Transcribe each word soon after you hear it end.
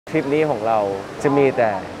ทริปนี้ของเราจะมีแ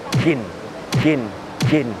ต่กินกิน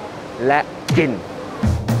กินและกิน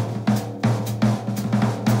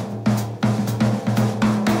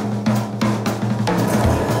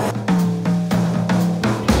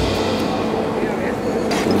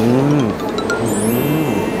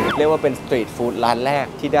เรียกว่าเป็นสตรีทฟู้ดร้านแรก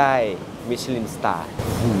ที่ได้มิชลินสตาร์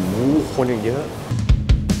คนอย่างเยอะ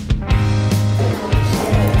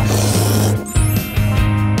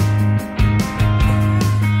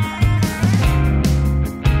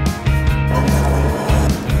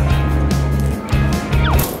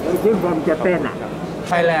ที่ผมจะเต้นอ่ะไ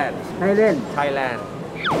ทยแลนด์ให้เล่นไทยแลนด์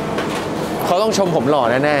เขาต้องชมผมหล่อ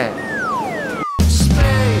แน่ๆ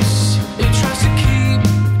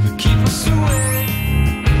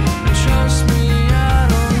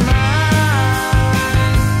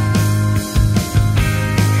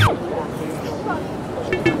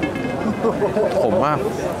ผมมาก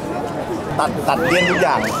ตัดเลี่ยนทุกอ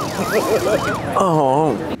ย่างอ๋อ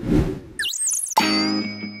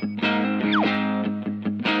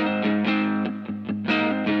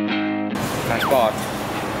การกอด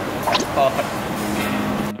เ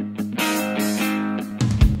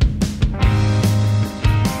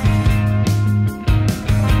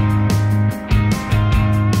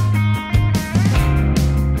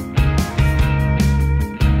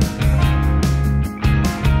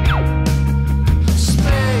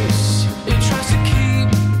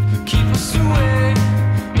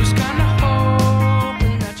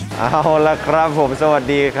อาละครับผมสวัส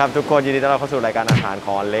ดีครับทุกคนยินดีต้อนรับเข้าสู่รายการอาหารข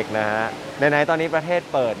องเล็กนะฮะไหนๆตอนนี้ประเทศ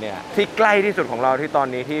เปิดเนี่ยที่ใกล้ที่สุดของเราที่ตอน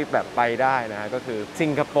นี้ที่แบบไปได้นะฮะก็คือสิ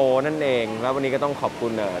งคโปร์นั่นเองแล้ววันนี้ก็ต้องขอบคุ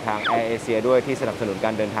ณทางแอร์เอเชียด้วยที่สนับสนุนกา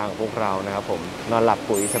รเดินทางของพวกเรานะครับผมนอนหลับ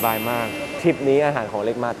ปุ๋ยสบายมากทริปนี้อาหารของเ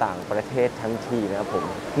ล็กมาต่างประเทศทั้งทีนะครับผม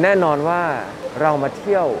แน่นอนว่าเรามาเ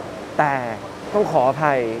ที่ยวแต่ต้องขออ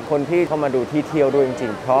ภัยคนที่เข้ามาดูที่เที่ยวด้วยจริ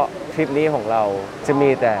งๆเพราะทริปนี้ของเราจะมี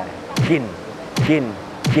แต่กินกิน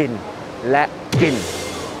กินและกิน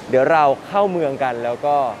เดี๋ยวเราเข้าเมืองกันแล้ว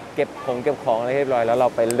ก็เก็บของอะไรเรียบร้อยแล้วเรา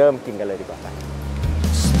ไปเริ่มกินกันเลยดีกว่าไป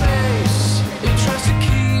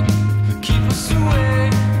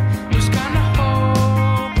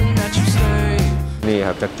นี่ค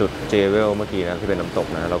รับจากจุดเจเวลเมื่อกี้นะที่เป็นน้ำตก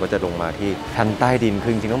นะเราก็จะลงมาที่ชั้นใต้ดินคื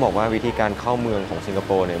อจริงๆต้องบอกว่าวิธีการเข้าเมืองของสิงคโป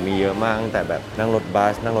ร์เนี่ยมีเยอะมากแต่แบบนั่งรถบั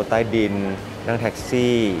สนั่งรถใต้ดินนั่งแท็ก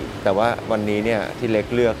ซี่แต่ว่าวันนี้เนี่ยที่เล็ก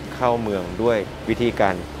เลือกเข้าเมืองด้วยวิธีกา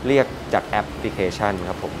รเรียกจากแอปพลิเคชันค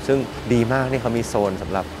รับผมซึ่งดีมากนี่เขามีโซนส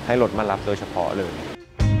ำหรับให้รถมารับโดยเฉพาะเลย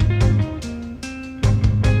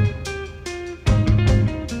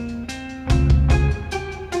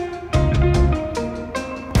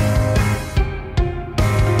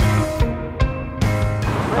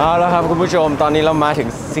เอาละครับคุณผู้ชมตอนนี้เรามาถึง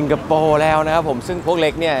สิงคโปร์แล้วนะครับผมซึ่งพวกเล็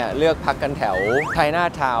กเนี่ยเลือกพักกันแถวไทน่า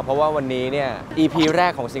ทาวน์เพราะว่าวันนี้เนี่ย EP แร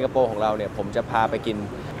กของสิงคโปร์ของเราเนี่ยผมจะพาไปกิน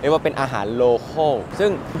เรียกว่าเป็นอาหารโลคอลซึ่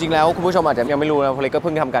งจริงๆแล้วคุณผู้ชมอาจจะยังไม่รู้นะเพราะเล็กก็เ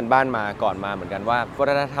พิ่งทำการบ้านมาก่อนมาเหมือนกันว่าวั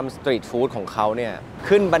ฒนธรรมสตรีทฟู้ดของเขาเนี่ย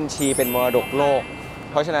ขึ้นบัญชีเป็นมรดกโลก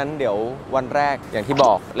เพราะฉะนั้นเดี๋ยววันแรกอย่างที่บ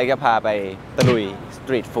อกเล็กจะพาไปตะลุยสต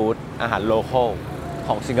รีทฟู้ดอาหารโลคอลข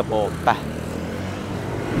องสิงคโปร์ไป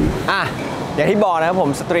อย่างที่บอกนะครับผ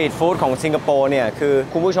มสตรีทฟู้ดของสิงคโปร์เนี่ยคือ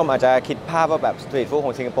คุณผู้ชมอาจจะคิดภาพว่าแบบสตรีทฟู้ดข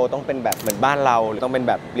องสิงคโปร์ต้องเป็นแบบเหมือนบ้านเราหรือต้องเป็น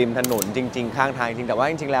แบบริมถนนจริงๆข้างทางจริงแต่ว่า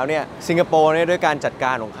จริงๆแล้วเนี่ยสิงคโปร์เนี่ยด้วยการจัดก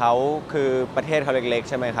ารของเขาคือประเทศเขาเล็กๆ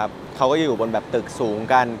ใช่ไหมครับเขาก็อยู่บนแบบตึกสูง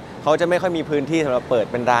กันเขาจะไม่ค่อยมีพื้นที่สำหรับเปิด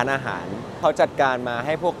เป็นร้านอาหารเขาจัดการมาใ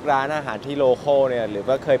ห้พวกร้านอาหารที่โลคอลเนี่ยหรือ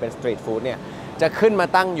ว่าเคยเป็นสตรีทฟู้ดเนี่ยจะขึ้นมา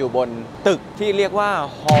ตั้งอยู่บนตึกที่เรียกว่า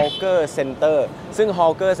Hawker Center ซึ่ง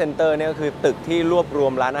Hawker Center เนี่ยก็คือตึกที่รวบรว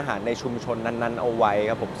มร้านอาหารในชุมชนนั้นๆเอาไว้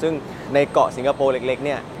ครับผมซึ่งในเกาะสิงคโปร์เล็กๆเ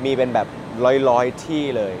นี่ยมีเป็นแบบร้อยที่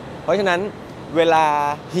เลยเพราะฉะนั้นเวลา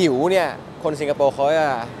หิวเนี่ยคนสิงคโปร์เขาจะ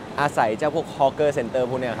อาศัยเจ้าพวก Hawker Center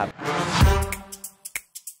พวกนี้ครับ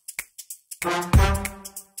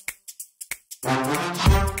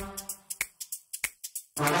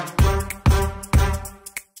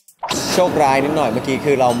โชคร้ายนิดหน่อยเมื่อกี้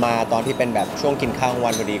คือเรามาตอนที่เป็นแบบช่วงกินข้าววั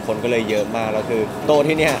นพอดีคนก็เลยเยอะมากแล้วคือโต๊ะ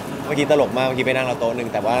ที่เนี่ยเมื่อกี้ตลกมากเมื่อกี้ไปนั่งเราโต๊ะหนึ่ง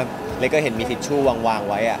แต่ว่าเล็กก็เห็นมีทิชชู่วาง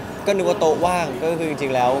ไว้อะก็นึกว่าโต๊ะว่างก็คือจริ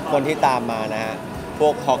งๆแล้วคนที่ตามมานะฮะพว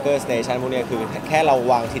ก Hawker Station พวกนี้คือแค่เรา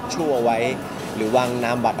วางทิชชู่เอาไว้หรือวางน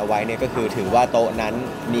ามบัตรเอาไว้เนี่ยก็คือถือว่าโต๊ะนั้น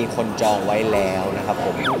มีคนจองไว้แล้วนะครับผ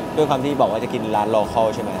มด้วยความที่บอกว่าจะกินร้านโลคอล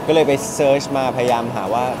ใช่ไหมก็เลยไปเซิร์ชมาพยายามหา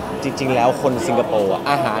ว่าจริงๆแล้วคนสิงคโปร์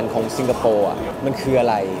อาหารของสิงคโปร์มันคืออะ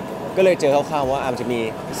ไรก็เลยเจอคร่าวๆว่าจะมี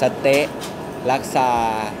สเต๊ะลักซา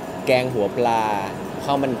แกงหัวปลา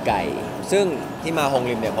ข้าวมันไก่ซึ่งที่มาฮง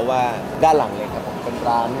ริมเนี่ยเพราะว่าด้านหลังเลยครับผมเป็น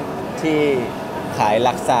ร้านที่ขาย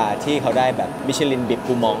ลักซาที่เขาได้แบบมิชลินบิบ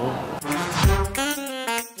กูมอง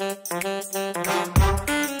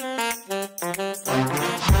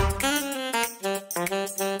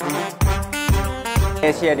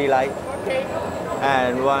Asia Delight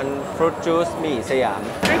and one fruit juice มีสยาม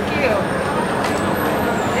Thank you.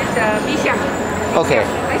 This mi xiang. โอเค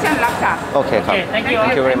mi xiang laksa. โอเคครับ Thank you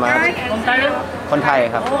Thank you very much คนไทย คนไทย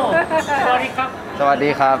ครับ โอ้สวัสดีครับ สวัสดี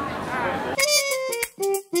ครับ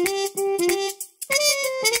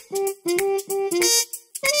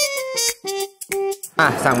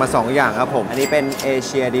สั่งมา2อย่างครับผม อันนี้เป็นเอเ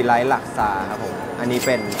ชียดีไลท์ลักซาครับผม อันนี้เ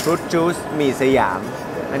ป็นฟรุตจูสมีสยาม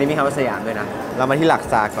อันนี้มีคำว่าสยามด้วยนะ เรามาที่ลัก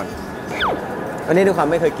ซาก่อน อันนี้ด้วยความ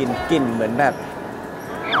ไม่เคยกินกลิ่นเหมือนแบบ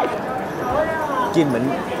กลิ่นเหมือน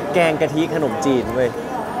แกงกะทิขนมจีนเว้ย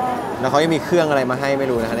แล้วเขายังมีเครื่องอะไรมาให้ไม่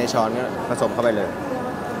รู้นะคะในช้อนก็ผสมเข้าไปเลย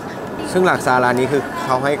ซึ่งลักซาร้านนี้คือเข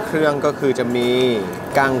าให้เครื่องก็คือจะมี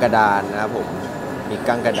กั้งกระดานนะครับผม มี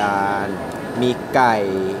กั้งกระดาน มีไก่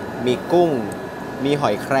มีกุ้ง มีห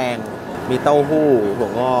อยแครงมีเต้าหู้ถั่ว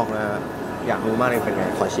งอกนะอยากรู้มากเลยเป็นไง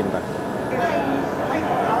ขอชิมก่อน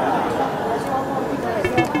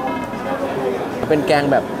เป็นแกง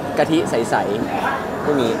แบบกะทิใสๆพ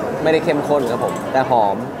วกนี้ไม่ได้เข้มข้นครับผมแต่หอ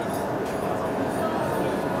ม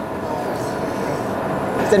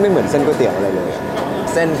เส้นไม่เหมือนเส้นก๋วยเตี๋ยวอะไรเลย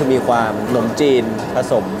เส้นคือมีความขนมจีนผ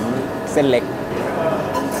สมเส้นเล็ก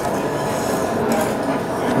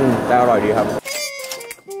แต่อร่อยดีครับ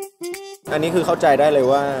อันนี้คือเข้าใจได้เลย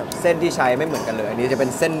ว่าเส้นที่ใช้ไม่เหมือนกันเลยอันนี้จะเป็น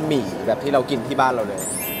เส้นหมี่แบบที่เรากินที่บ้านเราเลย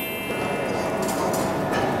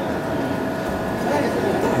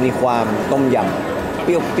มีความต้มยำเป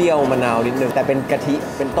รี้ยวๆมะนาวนิดนึงแต่เป็นกะทิ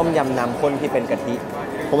เป็นต้มยำน้ำข้นที่เป็นกะทิ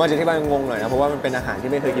ผมว่าจะที่บ้านงงหน่อยนะเพราะว่ามันเป็นอาหาร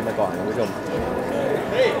ที่ไม่เคยกินมาก่อนนะคุณผู้ชม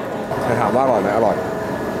จะถามว่าอร่อยไหมอร่อย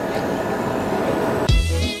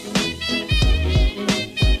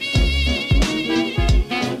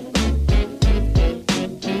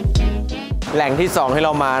แหล่งที่2ที่เร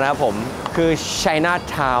ามานะครับผมคือ China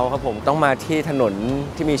Town ครับผมต้องมาที่ถนน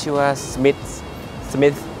ที่มีชื่อว่า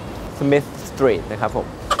Smith Street นะครับผม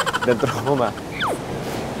เดินตรงเข้ามา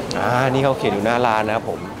นี่เขาเขียนอยู่หน้าร้านนะครับ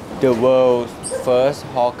ผม The World's First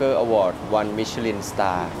Hawker Award One Michelin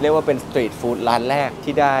Star เรียกว่าเป็นสตรีทฟู้ดร้านแรก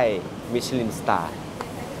ที่ได้ Michelin Star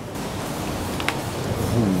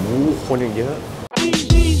คนอย่างเยอะ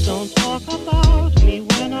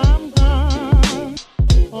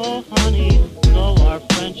Oh honey, though our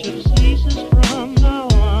friendship ceases from now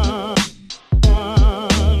on,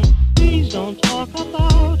 please don't talk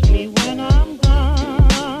about me when I'm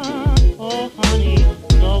gone. Oh honey,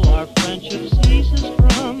 though our friendship ceases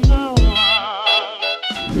from now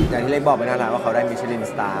on. อย่างที่เล็กบอกไปนะว่าเขาได้มิชลิน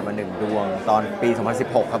สตาร์มา1 ดวงตอนปี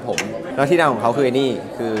 2016 ครับผมแล้วที่ดังของเขาคือนี่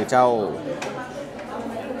คือเจ้า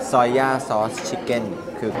ซอยย่าซอสชิคเก้น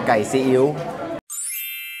คือไก่ซีอิ๊ว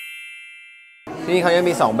ที่นี่เขายัง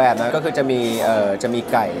มี2แบบนะก็คือจะมี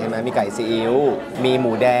ไก่ใช่ไหมมีไก่ซีอิ๊วมีห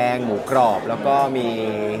มูแดงหมูกรอบแล้วก็มี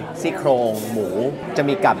ซี่โครงหมูจะ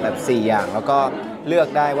มีกับแบบ4อย่างแล้วก็เลือก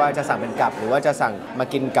ได้ว่าจะสั่งเป็นกับหรือว่าจะสั่งมา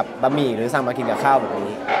กินกับบะหมี่หรือสั่งมากินกับข้าวแบบ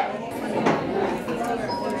นี้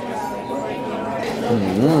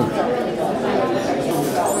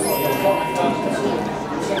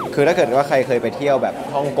คือถ้าเกิดว่าใครเคยไปเที่ยวแบบ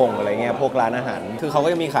ฮ่องกงอะไรเงี้ยพวกร้านอาหารคือเขาก็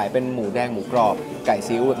จะมีขายเป็นหมูแดงหมูกรอบไก่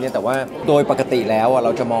ซีอิ๊วแบบนี้แต่ว่าโดยปกติแล้วเร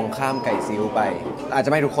าจะมองข้ามไก่ซีอิ๊วไปอาจจะ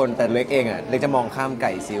ไม่ทุกคนแต่เล็กเองเล็กจะมองข้ามไ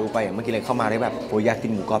ก่ซีอิ๊วไปอย่างเมื่อกี้เล็กเข้ามาได้แบบโอ้ยอยากกิ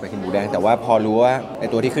นหมูกรอบอยากกินหมูแดงแต่ว่าพอรู้ว่าไอ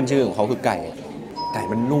ตัวที่ขึ้นชื่อของเขาคือไก่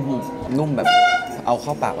มันนุ่มแบบเอาเข้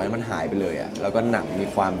าปากไว้มันหายไปเลยแล้วก็หนังมี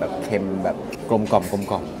ความแบบเค็มแบบกลมกล่อม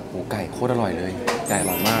หมูไก่โคตรอร่อยเลยไก่อ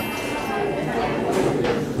ร่อยมาก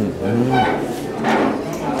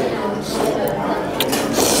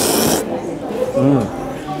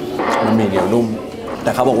มันมีเหนียวนุ่มแ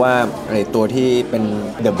ต่เขาบอกว่าไอตัวที่เป็น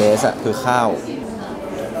the best คือข้าว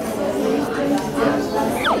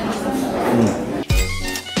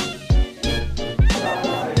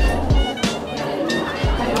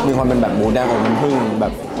มีความเป็นแบบหมูแดงของน้ำผึ้งแบ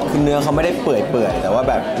บคือเนื้อเขาไม่ได้เปื่อยแต่ว่า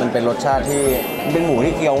แบบมันเป็นรสชาติที่เป็นหมู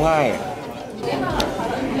ที่เคี้ยวง่าย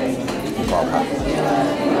หมูกรอบครับ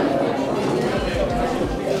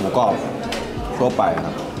หมูกรอบทั่วไปค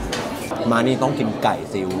รับมานี่ต้องกินไก่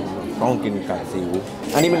ซิวต้องกินไก่ซิว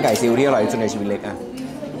อันนี้เป็นไก่ซิวที่อร่อยที่สุดในชีวิตเล็ก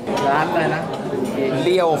ร้านอะไรนะเ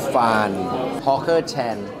ลี้ยวฟานฮอคเกอร์แช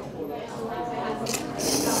น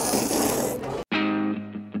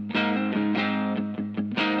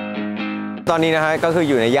ตอนนี้นะฮะก็คือ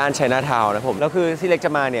อยู่ในย่าน China Town นะผมแล้วคือที่เล็กจ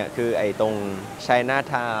ะมาเนี่ยคือไอ้ตรง China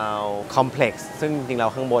Town Complex ซึ่งจริงๆเรา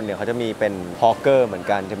ข้างบนเนี่ยเขาจะมีเป็นฮอคเกอร์เหมือน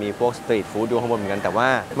กันจะมีพวกสตรีทฟู้ดดูข้างบนเหมือนกันแต่ว่า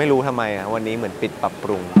ไม่รู้ทำไมวันนี้เหมือนปิดปรับป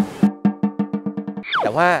รุงแ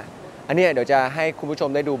ต่ว่าอันนี้เดี๋ยวจะให้คุณผู้ชม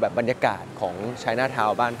ได้ดูแบบบรรยากาศของ China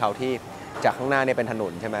Town บ้านเขาที่จากข้างหน้าเนี่ยเป็นถน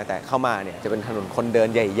นใช่ไหมแต่เข้ามาเนี่ยจะเป็นถนนคนเดิน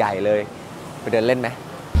ใหญ่ๆเลยไปเดินเล่นไหม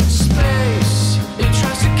Space, it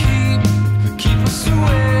tries to keep miles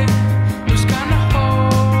away. Was kinda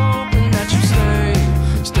hoping that you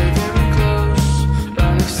stay very close,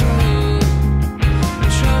 right next to me.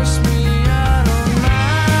 Trust me, I don't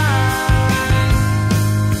mind.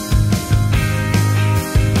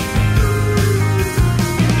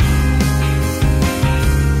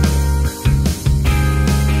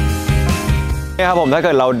 นี่ครับผมถ้าเ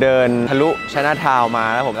กิดเราเดินทะลุไชน่าทาวน์มา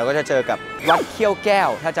แล้วผมเราก็จะเจอกับวัดเขี้ยวแก้ว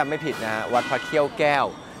ถ้าจำไม่ผิดนะฮะวัดพระเขี้ยวแก้ว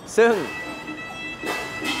ซึ่ง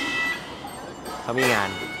เขามีงาน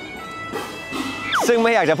ซึ่งไ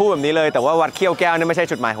ม่อยากจะพูดแบบนี้เลยแต่ว่าวัดเขี้ยวแก้วนี่ไม่ใช่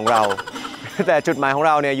จุดหมายของเรา แต่จุดหมายของเ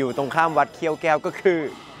ราเนี่ยอยู่ตรงข้ามวัดเขี้ยวแก้วก็คือ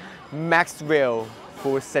Maxwell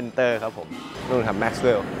Food Center ครับผมนู่นครับ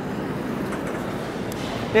Maxwell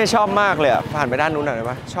เนี่ยชอบมากเลยอ่ะผ่านไปด้านนู้นหน่อยได้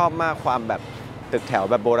ปะชอบมากความแบบตึกแถว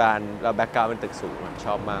แบบโบราณแล้วแบ็คกราวด์เป็นตึกสูงช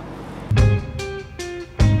อบมาก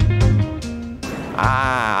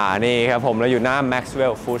นี่ครับผมเราอยู่หน้า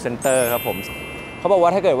Maxwell Food Center ครับผมเขาบอกว่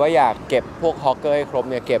าถ้าเกิดว่าอยากเก็บพวกฮอกเกอร์ให้ครบ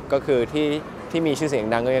เนี่ยเก็บก็คือที่มีชื่อเสียง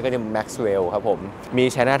ดังก็จะ Maxwell ครับผมมี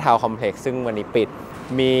ไชน่าทาวน์คอมเพล็กซ์ซึ่งวันนี้ปิด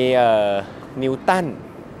มีนิวตัน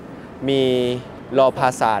มีรอพา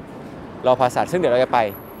ซาดซึ่งเดี๋ยวเราจะไป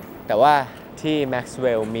แต่ว่าที่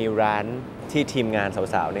Maxwell มีร้านที่ทีมงาน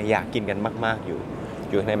สาวๆเนี่ยอยากกินกันมากๆอ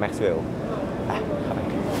ยู่ใน Maxwell เข้าไป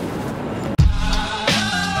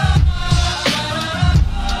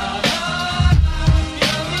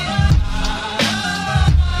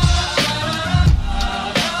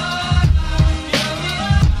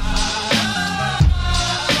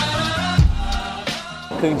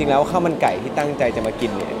คือจริงๆแล้วข้าวมันไก่ที่ตั้งใจจะมากิ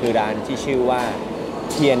นเนี่ยคือร้านที่ชื่อว่า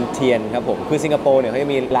เทียนครับผมคือสิงคโปร์เนี่ยเขาจะ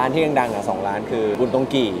มีร้านที่ดังๆ2ร้านคือบุญตง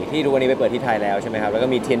กี่ที่ทุกวันนี้ไปเปิดที่ไทยแล้วใช่ไหมครับแล้วก็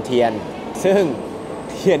มีเทียนซึ่ง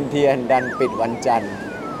เทียนดันปิดวันจันทร์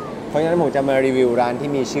เพราะฉะนั้นผมจะมารีวิวร้านที่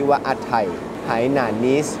มีชื่อว่าอาไทยไหหนาน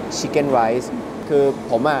นิสชิคเก้นไรซ์คือ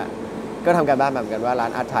ผมก็ทำการบ้านมาเหมือนกันว่าร้า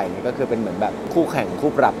นอาไทยเนี่ยก็คือเป็นเหมือนแบบคู่แข่ง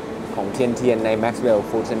คู่ปรับของเทียนใน Maxwell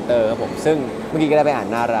Food Center ครับผมซึ่งเมื่อกี้ก็ได้ไปอ่าน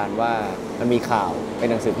หน้าร้านว่ามันมีข่าวเป็น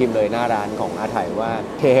หนังสือพิมพ์เลยหน้าร้านของอาไทยว่า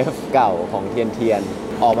เชฟเก่าของเทียน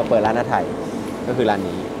ออกมาเปิดร้านอาไทยก็คือร้าน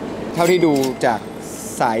นี้เท่าที่ดูจาก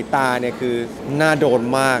สายตาเนี่ยคือน่าโดน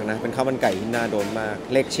มากนะเป็นข้าวมันไก่ที่น่าโดนมาก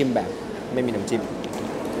เล็กชิมแบบไม่มีน้ำจิ้ม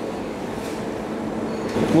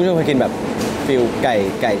ผู้ชมเคยกินแบบฟิลไ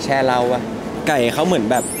ก่แช่เหล้าอะไก่เขาเหมือน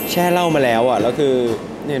แบบแช่เหล้ามาแล้วอะแล้วคือ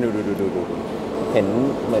เนี่ยดูเห็น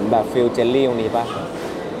เหมือนแบบฟิลเจลลี่ตรงนี้ปะ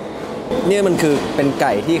เนี่ยมันคือเป็นไ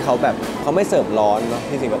ก่ที่เขาแบบเขาไม่เสิร์ฟร้อนเนาะ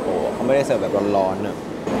ที่สิงคโปร์เขาไม่ได้เสิร์ฟแบบร้อนๆอะ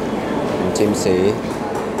จิ้มสี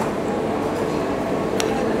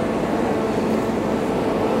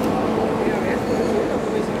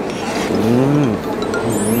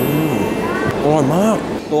อร่อยมาก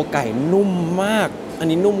ตัวไก่นุ่มมากอัน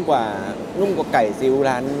นี้นุ่มกว่าไก่ซิว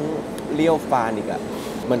ร้านเลี้ยวฟานอีกอะ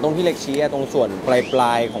เหมือนตรงที่เล็กชี้ตรงส่วนปล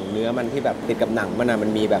ายของเนื้อมันที่แบบติดกับหนังมั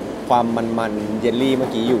นมีแบบความมันเยลลี่เมื่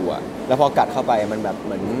อกี้อยู่อะแล้วพอกัดเข้าไปมันแบบเ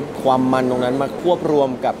หมือนความมันตรงนั้นมาควบรวม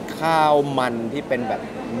กับข้าวมันที่เป็นแบบ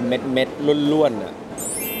เม็ดล้วนๆอะ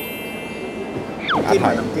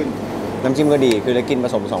น้ำจิ้มก็ดีคือเรากินผ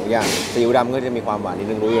สม2อย่างซีอิ๊วดำก็จะมีความหวานนิด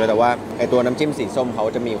นึงรู้อยู่แล้วแต่ว่าไอตัวน้ำจิ้มสีส้มเขา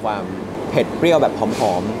จะมีความเผ็ดเปรี้ยวแบบห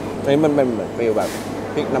อมๆอันนี้มันเป็นเหมือนฟีลแบบ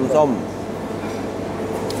พริกน้ำส้ม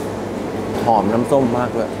หอมน้ำส้มมา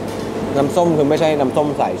กเลยน้ำส้มคือไม่ใช่น้ำส้ม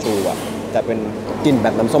สายชูอ่ะแต่เป็นกลิ่นแบ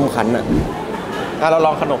บน้ำส้มคั้นอ่ะเราล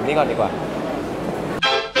องขนมนี้ก่อนดีกว่า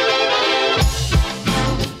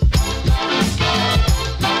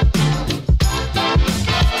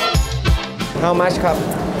How much ครับ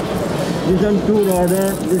This one 2 order,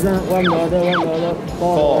 this one 1 order, 4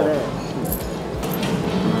 order.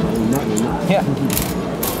 Here.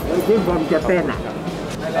 Where came from Japan อ่ะ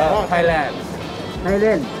Thailand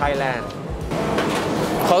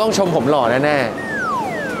เขาต้องชมผมหล่อแน่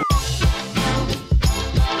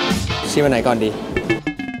ๆชิมอันไหนก่อนดี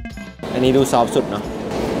อันนี้ดูซอฟต์สุดเนาะ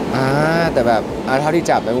แต่แบบเท่าที่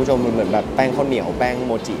จับนะคุณผู้ชมมันเหมือนแบบแป้งข้าวเหนียวแป้งโ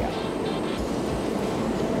มจิอะ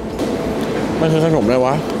มันคือขนมอะไร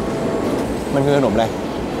วะมันคือขนมอะไร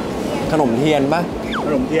ขนมเทียนปะข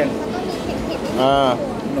นมเทียน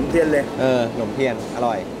ขนมเทียนเลยขนมเทียนอ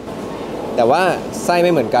ร่อยแต่ว่าไส้ไ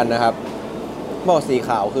ม่เหมือนกันนะครับบอกสีข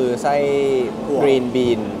าวคือไส้กรีนบี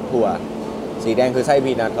นถั่วสีแดงคือไส้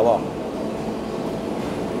พีนัทเขาบอก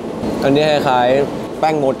อันนี้คล้ายๆแ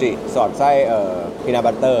ป้งโมจิสอดไส้พีนัท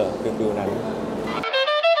บัตเตอร์ฟิวนั้น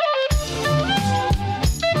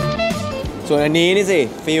ส่วนอันนี้นี่สิ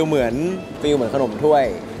ฟิลเหมือนขนมถ้วย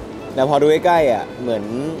แต่พอดูใกล้ๆอ่ะเหมือน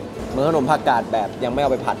ขนมผักกาดแบบยังไม่เอ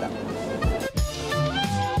าไปผัดอ่ะ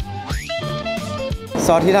ซ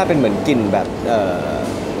อสที่ถ้าเป็นเหมือนกลิ่นแบบ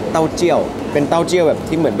เต้าเจี้ยวเป็นเต้าเจี้ยวแบบ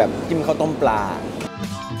ที่เหมือนแบบจิ้มข้าวต้มปลา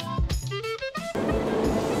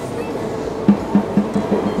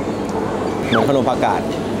เหมือนขนมผักกาด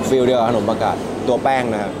ฟิลเดียวกับขนมผักกาดตัวแป้ง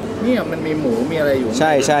นะครับเนี่ยมันมีหมูมีอะไรอยู่ใ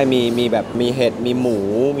ช่ใช่มีแบบมีเห็ดมีหมู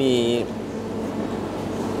มี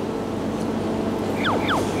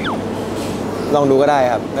ลองดูก็ได้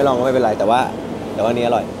ครับไม่ลองก็ไม่เป็นไรแต่ว่านี้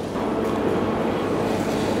อร่อย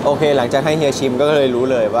โอเคหลังจากให้เฮียชิมก็เลยรู้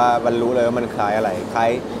เลยว่ามันรู้เลยว่ามันคล้ายอะไรคล้าย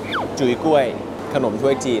จุ๋ยกล้วยขนมถ้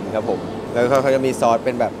วยจีนครับผมแล้วเขาจะมีซอสเ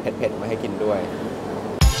ป็นแบบเผ็ดๆมาให้กินด้วย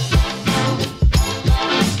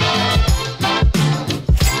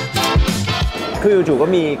คือจู่ๆก็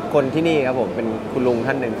มีคนที่นี่ครับผมเป็นคุณลุง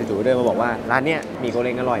ท่านหนึ่งจู่ๆเดินมาบอกว่าร้านเนี้ยมีโกเ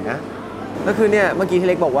ล้งอร่อยนะก็คือเนี่ยเมื่อกี้ที่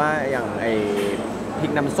เล็กบอกว่าอย่างไอ้พริ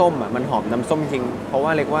กน้ำส้มอ่ะมันหอมน้ำส้มจริงเพราะว่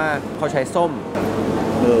าเล็กว่าเขาใช้ส้ม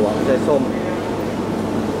ว่ะใช้ส้ม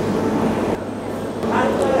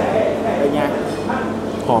เป็นไง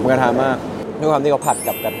หอมกระทะมากด้วยความที่เขาผัด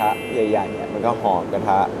กับกระทะใหญ่ๆมันก็หอมกระท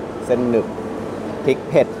ะเส้นหนึบพริก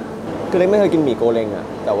เผ็ดคือเล็กไม่เคยกินหมี่โกเล้งอ่ะ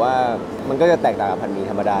แต่ว่ามันก็จะแตกต่างกับผัดหมี่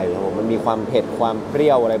ธรรมดาอยู่ครับผมมันมีความเผ็ดความเป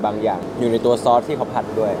รี้ยวอะไรบางอย่างอยู่ในตัวซอสที่เขาผัด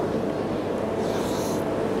ด้วย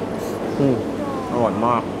อร่อยม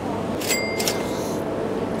าก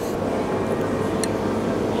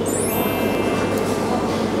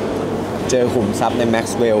เจอขุมทรัพย์ในแม็ก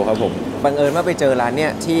ซ์เวลล์ครับผมบังเอิญว่าไปเจอร้านเนี้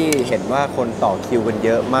ยที่เห็นว่าคนต่อคิวกันเย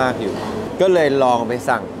อะมากอยู่ก็เลยลองไป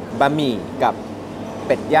สั่งบะหมี่กับเ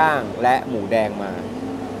ป็ดย่างและหมูแดงมา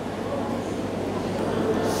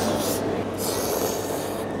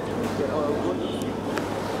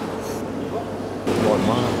อร่อย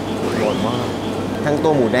มากทั้งตั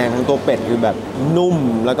วหมูแดงทั้งตัวเป็ดคือแบบนุ่ม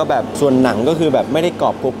แล้วก็แบบส่วนหนังก็คือแบบไม่ได้กร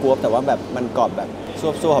อบกรวบๆแต่ว่าแบบมันกรอบแบบ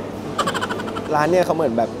ซวบๆร้านเนี่ยเขาเหมื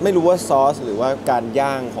อนแบบไม่รู้ว่าซอสหรือว่าการ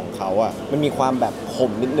ย่างของเขาอ่ะมันมีความแบบข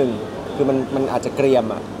มนิดนึงคือมันอาจจะเกรียม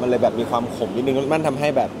อ่ะมันเลยแบบมีความขมนิดนึงมันทำให้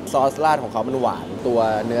แบบซอสราดของเขามันหวานตัว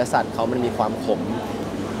เนื้อสัตว์เขามันมีความขม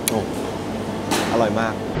โอ้อร่อยมา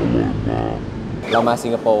กเรามาสิ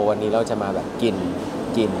งคโปร์วันนี้เราจะมาแบบกิน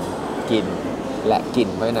และกิน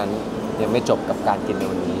เพราะฉะนั้นยังไม่จบกับการกินใน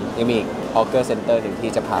วันนี้ยังมีอีกออเกอร์เซ็นเตอร์หนึ่ง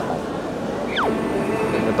ที่จะพาไป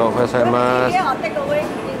โตเข้าใจมา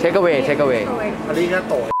เทคเอาไว้อันนี้ก็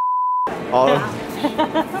โตอ๋อ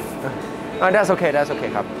that's okay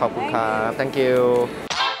ครับขอบคุณครับ thank you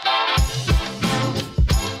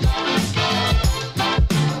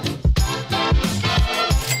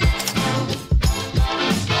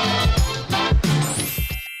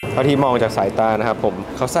เท่าที่มองจากสายตานะครับผม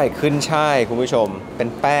เขาใส่ขึ้นช่ายคุณผู้ชมเป็น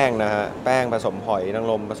แป้งนะฮะแป้งผสมหอยนาง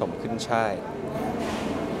รมผสมขึ้นช่าย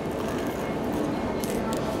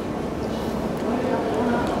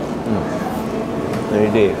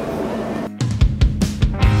นี่ดี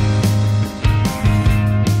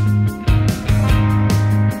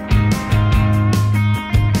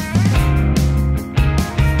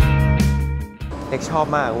เด็กชอบ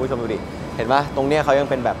มากคุณผู้ชมดูดิเห็นปะตรงเนี้ยเขายัง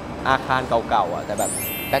เป็นแบบอาคารเก่าๆอ่ะแต่แบบ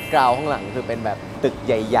แบ็คกราวด์ข้างหลังคือเป็นแบบตึก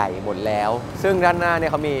ใหญ่ๆหมดแล้วซึ่งด้านหน้าเนี่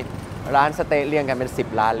ยเขามีร้านสเต๊ะเรียงกันเป็น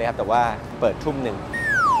10ร้านเลยครับแต่ว่าเปิดทุ่มหนึ่ง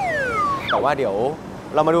แต่ว่าเดี๋ยว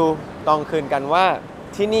เรามาดูตอนคืนกันว่า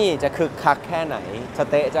ที่นี่จะคึกคักแค่ไหนส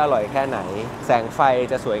เต๊ะจะอร่อยแค่ไหนแสงไฟ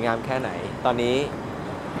จะสวยงามแค่ไหนตอนนี้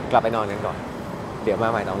กลับไปนอนกันก่อนเดี๋ยวมา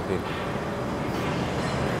ใหม่ตอนคืน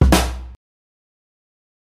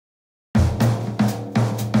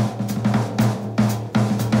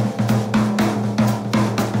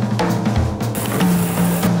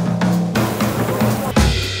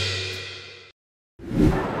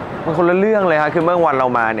มันคนละเรื่องเลยครับคือเมื่อวันเรา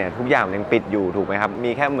มาเนี่ยทุกอย่างยังปิดอยู่ถูกไหมครับ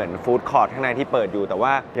มีแค่เหมือนฟู้ดคอร์ทข้างในที่เปิดอยู่แต่ว่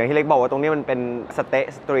าอย่างที่เล็กบอกว่าตรงนี้มันเป็นสเต๊ะ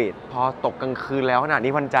สตรีทพอตกกลางคืนแล้วขนาด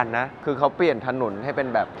นี้วันจันทร์นะคือเขาเปลี่ยนถนนให้เป็น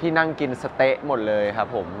แบบที่นั่งกินสเต๊ะหมดเลยครับ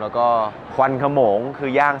ผมแล้วก็ควันขโมงคื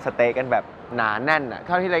อย่างสเต๊ะกันแบบหนาแน่นอ่ะเ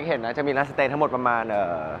ท่าที่เล็กเห็นนะจะมีร้านสเต๊ะทั้งหมดประมาณ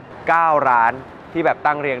9 ร้านที่แบบ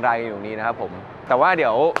ตั้งเรียงรายอยู่นี้นะครับผมแต่ว่าเดี๋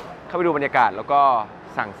ยวเข้าไปดูบรรยากาศแล้วก็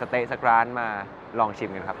สั่งสเต๊ะสักร้านมาลองชิ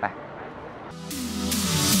มกันครับไป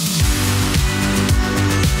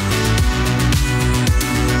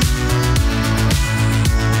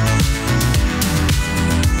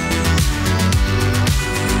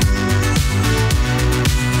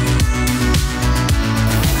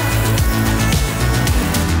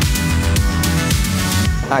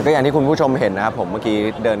ก็อย่างที่คุณผู้ชมเห็นนะครับผมเมื่อกี้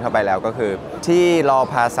เดินเข้าไปแล้วก็คือที่รอ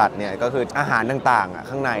พาสัตว์เนี่ยก็คืออาหารต่างๆ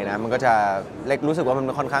ข้างในนะมันก็จะเล็กรู้สึกว่ามัน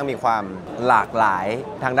ค่อนข้างมีความหลากหลาย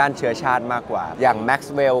ทางด้านเชื้อชาติมากกว่าอย่างแม็ก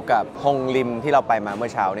ซ์เวลล์กับฮงลิมที่เราไปมาเมื่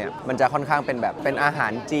อเช้าเนี่ยมันจะค่อนข้างเป็นแบบเป็นอาหา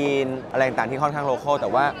รจีนอะไรต่างๆที่ค่อนข้างโลคอลแต่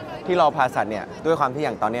ว่าที่รอพาสัตว์เนี่ยด้วยความที่อ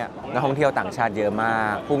ย่างตอนเนี้ยนักท่องเที่ยวต่างชาติเยอะมา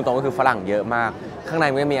กพุ่งตรงก็คือฝรั่งเยอะมากข้างใน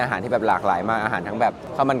มันก็มีอาหารที่แบบหลากหลายมากอาหารทั้งแบบ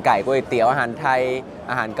ข้าวมันไก่ก๋วยเตี๋ยวอาหารไทย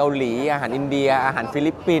อาหารเกาหลีอาหารอินเดียอาหารฟิ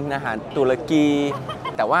ลิปปินส์อาหารตุรกี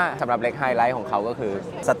แต่ว่าสำหรับเล็กไฮไลท์ของเขาก็คือ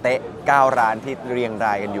สเต๊ะ9ร้านที่เรียงร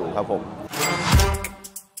ายกันอยู่ครับผม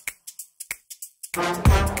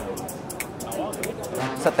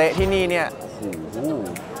สเต๊ะที่นี่เนี่ย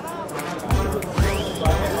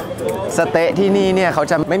สเต๊ะที่นี่เนี่ยเขา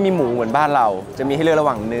จะไม่มีหมูเหมือนบ้านเราจะมีให้เลือกระห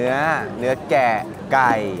ว่างเนื้อแกะไ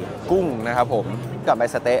ก่กุ้งนะครับผมกลับไป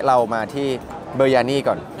สเต๊ะเรามาที่เบอร์ยานี่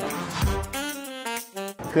ก่อน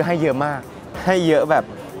คือให้เยอะมากให้เยอะแบบ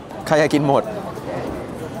ใครจะกินหมด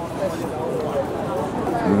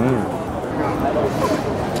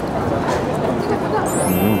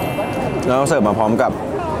แล้วเสิร์ฟมาพร้อมกับ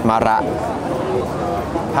มาระ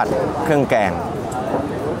ผัดเครื่องแกง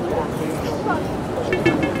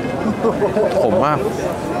ขมมาก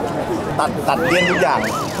ตัดเลี่ยนทุกอย่าง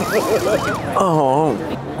อ๋อ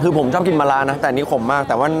คือผมชอบกินมะระนะแต่นี้ขมมาก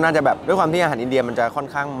แต่ว่าน่าจะแบบด้วยความที่อาหารอินเดียมันจะค่อน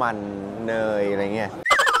ข้างมันเนยอะไรเงี้ย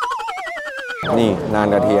นี่นาน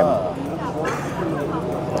กระเทียม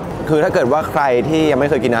คือถ้าเกิดว่าใครที่ยังไม่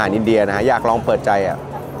เคยกินอาหารอินเดียนะฮะอยากลองเปิดใจอ่ะ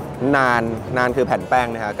นานคือแผ่นแป้ง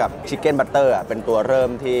นะฮะกับชิคเก้นบัตเตอร์เป็นตัวเริ่ม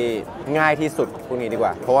ที่ง่ายที่สุดพวกนี้ดีก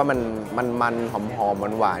ว่าเพราะว่ามันหอม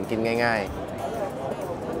หวานกินง่ายๆ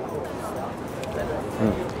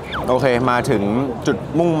โอเคมาถึงจุด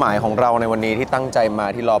มุ่งหมายของเราในวันนี้ที่ตั้งใจมา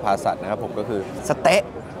ที่รอพาสัตว์นะครับผมก็คือสเต๊ะ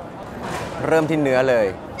เริ่มที่เนื้อเลย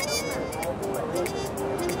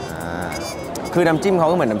คือน้ำจิ้มเขา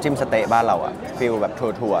ก็เหมือนน้ำจิ้มสเต๊ะบ้านเราอะฟิลแบบ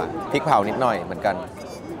ถั่วพริกเผานิดหน่อยเหมือนกัน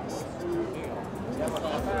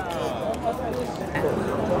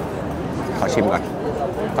ขอชิมก่อน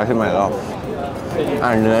ขอชิมหน่อยรอบ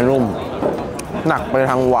เนื้อนุ่มหนักไป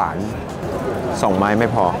ทางหวาน2 ไม้ไม่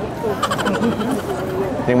พอ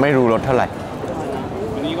ยังไม่รู้รสเท่าไหร่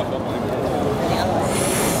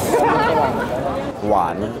หวา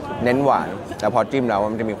นเน้นหวานแต่พอจิ้มแล้ว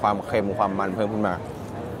มันจะมีความเค็มความมันเพิ่มขึ้นมา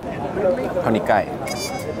ข้าวนี้ไก่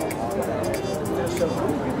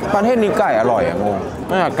ประเทศนี้ไก่อร่อยอะงง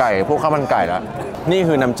ไก่พวกข้าวมันไก่แล้วนี่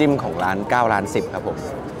คือน้ำจิ้มของร้าน9ร้าน10ครับผม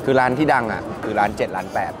คือร้านที่ดังอะคือร้าน7ร้าน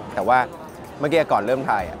8แต่ว่าเมื่อกี้ก่อนเริ่ม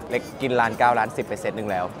ถ่ายอะเล็กกินร้าน9ร้าน10ไปเซตหนึ่ง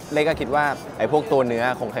แล้วเล็กก็คิดว่าไอ้พวกตัวเนื้อ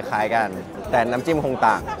คงคล้ายๆกันแต่น้ำจิ้มคง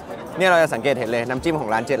ต่างเนี่ยเราจะสังเกตเห็นเลยน้ำจิ้มของ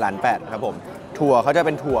ร้าน7ร้าน8ครับผมถั่วเขาจะเ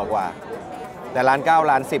ป็นถั่วกว่าแต่ร้าน9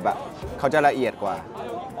ร้าน10อะเขาจะละเอียดกว่า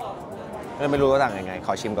ไม่รู้ว่าต่างยังไงข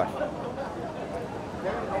อชิมก่อน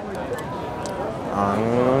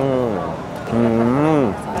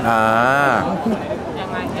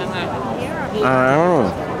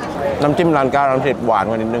น้ำจิ้มร้าน9ร้าน10หวาน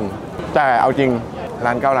กว่านิดนึงแต่เอาจริงร้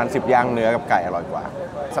าน9ร้าน10ย่างเนื้อกับไก่อร่อยกว่า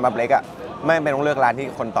สำหรับเล็กอะไม่เป็นต้องเลือกร้านที่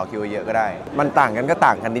คนต่อคิวเยอะก็ได้มันต่างกันก็ต่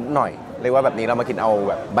างกันนิดหน่อยเรียกว่าแบบนี้เรามากินเอา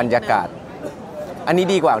แบบบรรยากาศอันนี้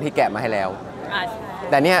ดีกว่าที่แกะมาให้แล้ว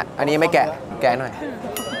แต่เนี้ยอันนี้ไม่แกะหน่อย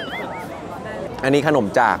อันนี้ขนม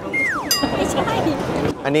จากไม่ใช่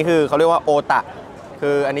อันนี้คือเขาเรียกว่าโอตะคื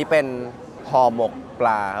ออันนี้เป็นห่อหมกปล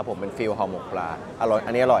าครับผมเป็นฟิลห่อหมกปลาอร่อยอั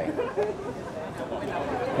นนี้อร่อย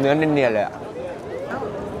เนื้อเนียนๆเลย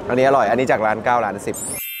อันนี้อร่อยอันนี้จากร้าน9ร้าน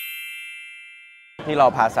10ที่รอ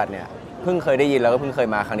พาสัตว์เนี่ยเพิ่งเคยได้ยินแล้วก็เพิ่งเคย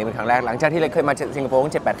มาครั้งนี้เป็นครั้งแรกหลังจากที่เล็กเคยมาสิงคโปร์ตั้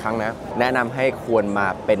ง7-8 ครั้งนะแนะนำให้ควรมา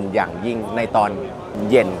เป็นอย่างยิ่งในตอน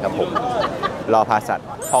เย็นครับผมรอพาสัตว์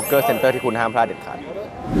ฮอกเกอร์เซ็นเตอร์ที่คุณห้ามพลาดเด็ดขาด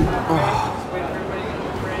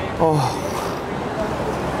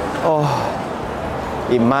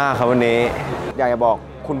อิ่มมากครับวันนี้อยากจะบอก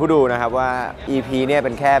คุณผู้ดูนะครับว่า EP เนี่ยเ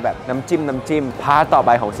ป็นแค่แบบน้ำจิ้มพาร์ทต่อไป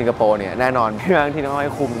ของสิงคโปร์เนี่ยแน่นอนเรื่องที่น้องใ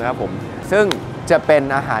ห้คุมนะครับผมซึ่งจะเป็น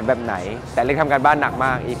อาหารแบบไหนแต่เล็กทำการบ้านหนักม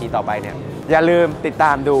าก EP ต่อไปเนี่ยอย่าลืมติดต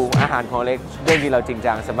ามดูอาหารของเล็กเรื่องที่เราจริง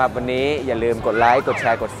จังสำหรับวันนี้อย่าลืมกดไลค์กดแช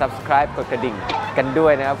ร์กด Subscribe กดกระดิ่งกันด้ว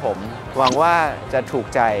ยนะครับผมหวังว่าจะถูก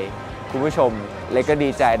ใจคุณผู้ชมเล็กก็ดี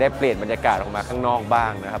ใจได้เปลี่ยนบรรยากาศออกมาข้างนอกบ้า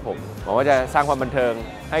งนะครับผมหวังว่าจะสร้างความบันเทิง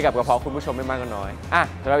ให้กับกระเพาะคุณผู้ชมไม่มากก็น้อย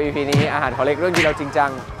สำหรับ EP นี้อาหารของเล็กเรื่องที่เราจริงจั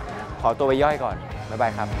งขอตัวไปย่อยก่อนบ๊ายบา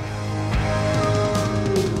ยครับ